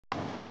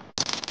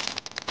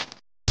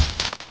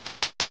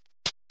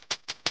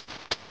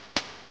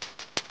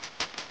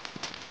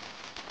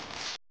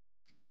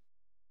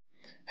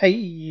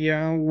Hey,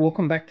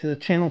 welcome back to the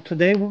channel.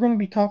 Today we're going to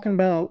be talking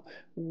about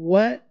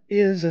what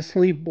is a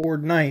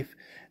sleeveboard knife.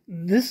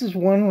 This is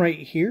one right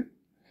here.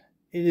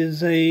 It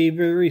is a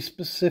very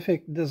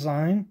specific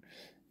design,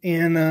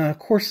 and of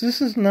course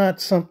this is not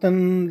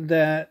something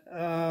that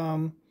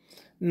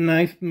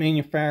knife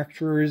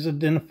manufacturers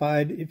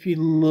identified. If you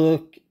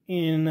look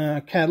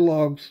in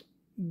catalogs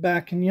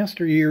back in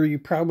yesteryear, you're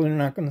probably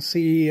not going to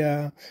see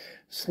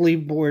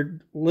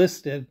sleeveboard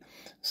listed.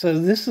 So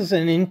this is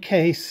an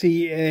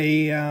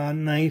NKCA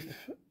knife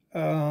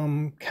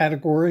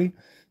category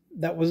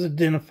that was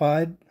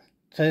identified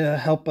to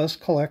help us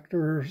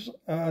collectors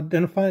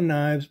identify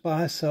knives,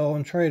 buy, sell,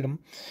 and trade them.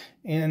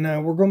 And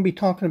we're going to be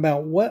talking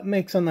about what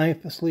makes a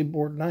knife a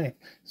sleeveboard knife.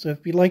 So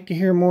if you'd like to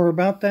hear more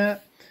about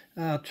that,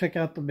 check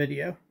out the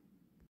video.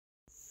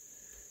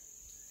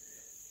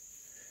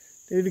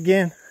 Do it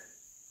again.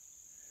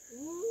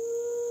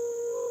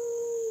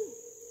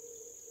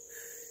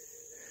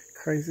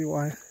 Crazy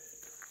wife.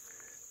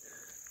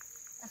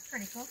 That's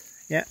pretty cool.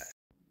 Yeah.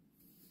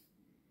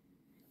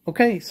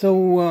 Okay, so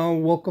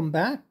welcome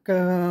back.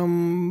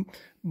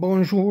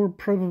 Bonjour,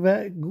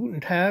 privet,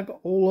 guten tag,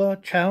 hola,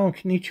 ciao, and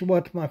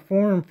konnichiwa to my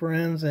foreign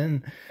friends,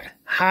 and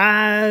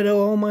hi to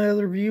all my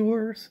other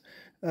viewers.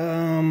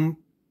 Today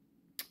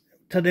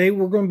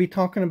we're going to be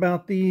talking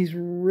about these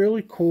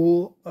really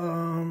cool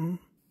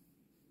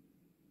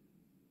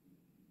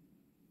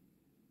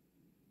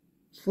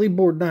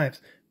sleeveboard knives.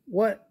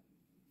 What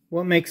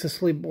makes a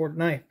sleeveboard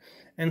knife?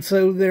 And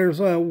so there's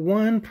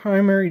one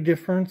primary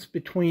difference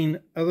between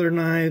other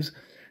knives,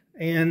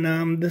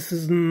 and this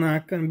is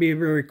not going to be a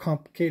very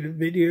complicated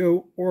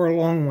video or a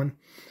long one.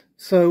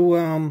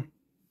 So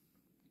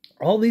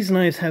all these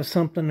knives have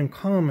something in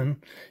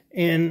common,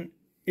 and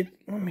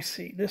let me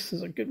see, this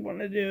is a good one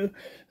to do.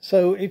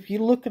 So if you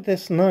look at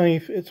this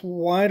knife, it's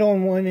wide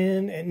on one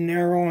end and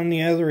narrow on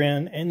the other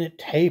end, and it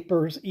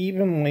tapers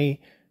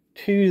evenly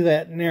to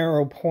that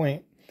narrow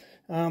point.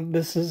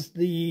 This is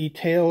the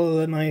tail of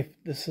the knife,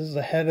 this is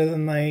the head of the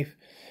knife,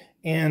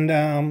 and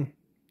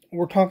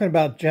we're talking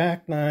about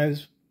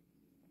jackknives.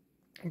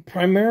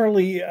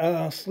 Primarily,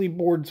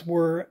 sleeveboards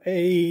were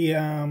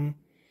a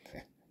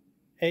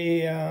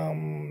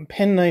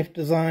penknife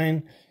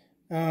design,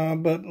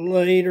 but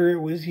later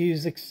it was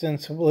used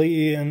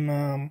extensively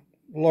in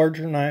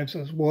larger knives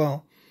as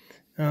well.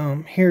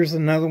 Here's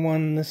another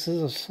one. This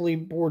is a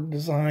sleeveboard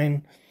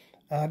design.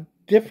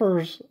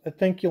 Differs. I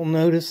think you'll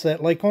notice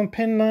that, like on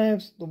pen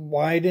knives, the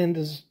wide end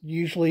is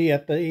usually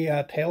at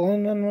the tail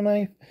end of the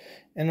knife,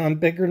 and on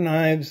bigger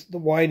knives, the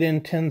wide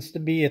end tends to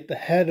be at the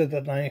head of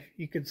the knife.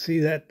 You could see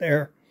that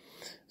there.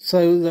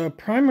 So the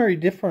primary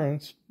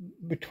difference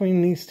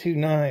between these two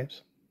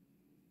knives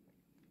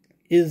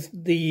is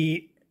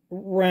the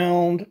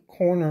round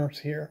corners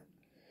here.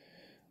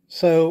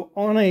 So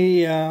on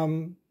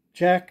a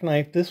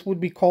jackknife, this would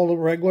be called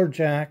a regular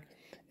jack.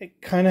 It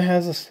kind of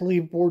has a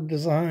sleeveboard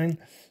design,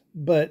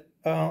 but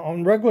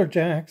on regular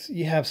jacks,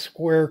 you have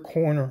square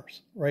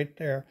corners right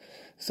there.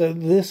 So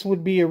this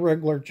would be a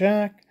regular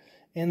jack,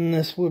 and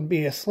this would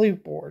be a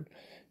sleeveboard.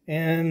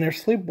 And they're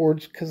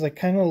sleeveboards because they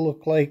kind of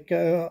look like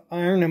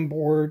ironing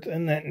boards,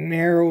 and that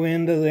narrow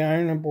end of the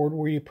ironing board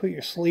where you put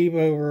your sleeve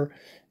over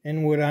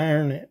and would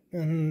iron it.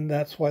 And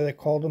that's why they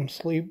called them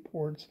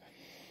sleeveboards.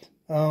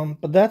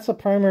 But that's the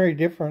primary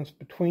difference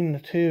between the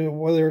two,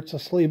 whether it's a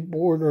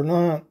sleeveboard or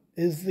not,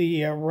 is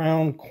the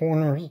round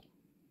corners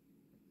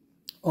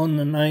on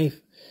the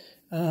knife.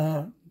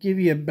 Give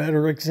you a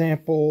better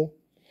example.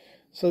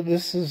 So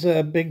this is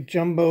a big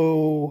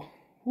jumbo,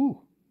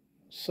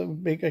 so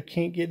big I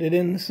can't get it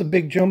in. This is a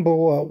big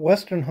jumbo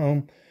Western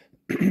Home,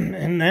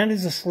 and that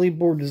is a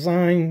sleeveboard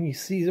design. You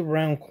see the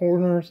round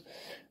corners.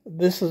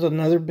 This is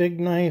another big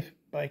knife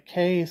by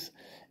Case,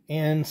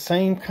 and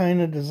same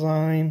kind of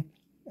design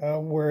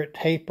where it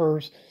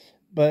tapers,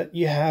 but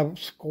you have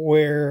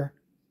square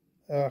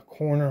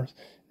corners.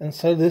 And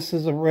so this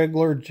is a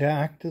regular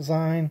jack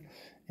design,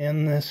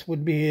 and this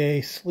would be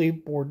a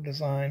sleeveboard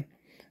design,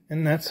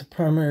 and that's the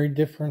primary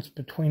difference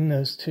between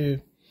those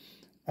two.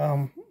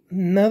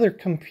 Another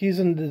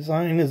confusing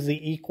design is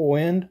the equal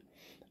end.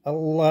 A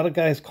lot of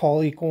guys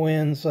call equal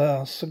ends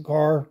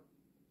cigar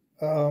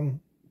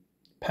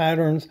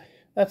patterns.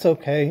 That's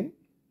okay.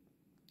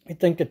 I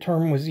think the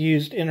term was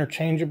used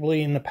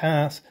interchangeably in the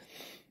past,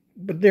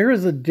 but there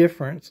is a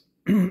difference.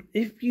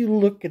 If you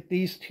look at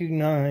these two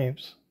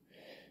knives,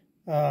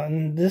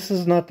 and this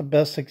is not the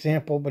best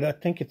example, but I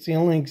think it's the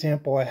only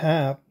example I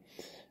have.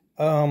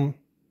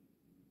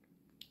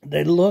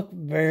 They look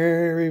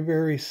very,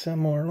 very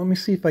similar. Let me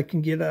see if I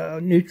can get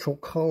a neutral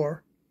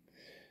color.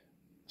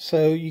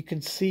 So you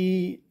can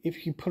see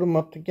if you put them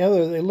up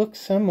together, they look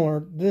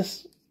similar.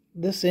 This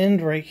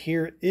end right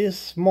here is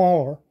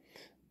smaller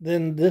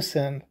than this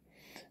end.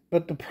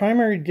 But the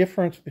primary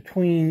difference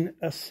between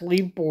a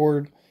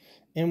sleeveboard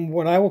and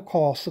what I would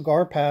call a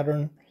cigar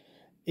pattern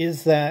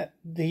is that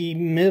the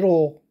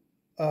middle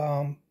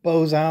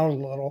bows out a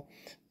little.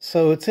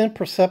 So it's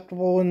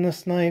imperceptible in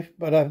this knife,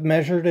 but I've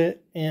measured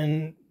it,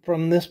 and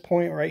from this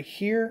point right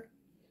here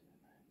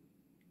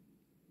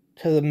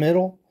to the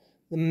middle,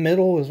 the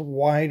middle is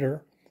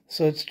wider.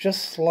 So it's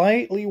just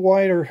slightly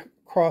wider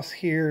across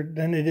here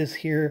than it is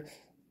here,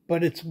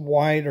 but it's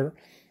wider.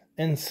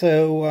 And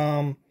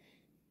so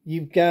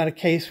you've got a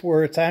case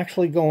where it's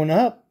actually going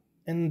up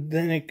and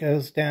then it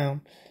goes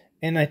down.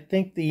 And I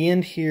think the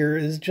end here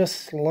is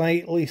just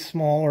slightly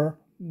smaller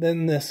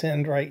than this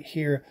end right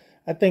here.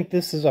 I think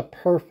this is a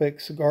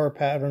perfect cigar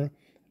pattern,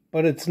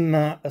 but it's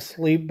not a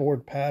sleeve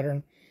board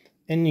pattern.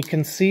 And you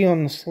can see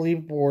on the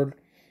sleeve board,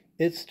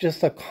 it's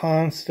just a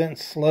constant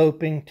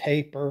sloping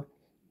taper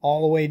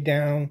all the way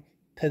down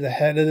to the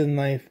head of the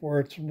knife where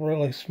it's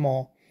really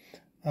small.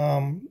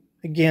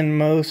 Again,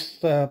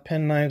 most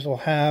pen knives will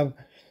have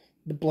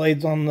the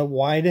blades on the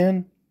wide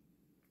end,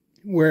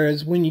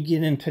 whereas when you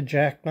get into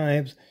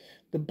jackknives,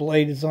 the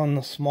blade is on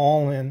the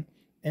small end.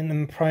 And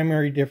the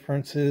primary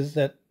difference is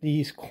that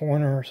these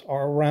corners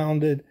are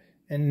rounded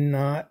and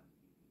not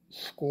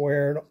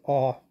squared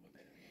off.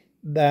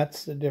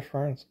 That's the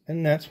difference.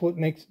 And that's what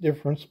makes the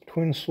difference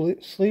between a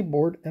sleeve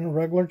board and a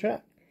regular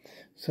jack.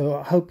 So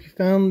I hope you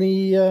found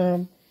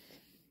the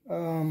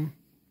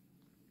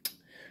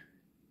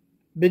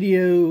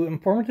video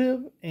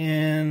informative,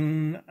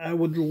 and I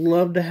would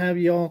love to have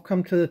you all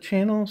come to the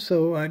channel,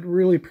 so I'd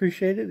really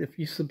appreciate it if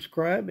you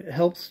subscribe. It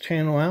helps the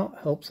channel out,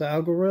 helps the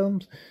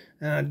algorithms,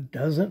 and it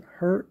doesn't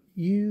hurt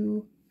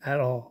you at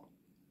all.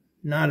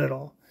 Not at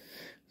all.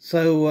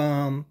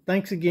 So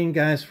thanks again,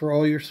 guys, for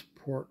all your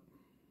support.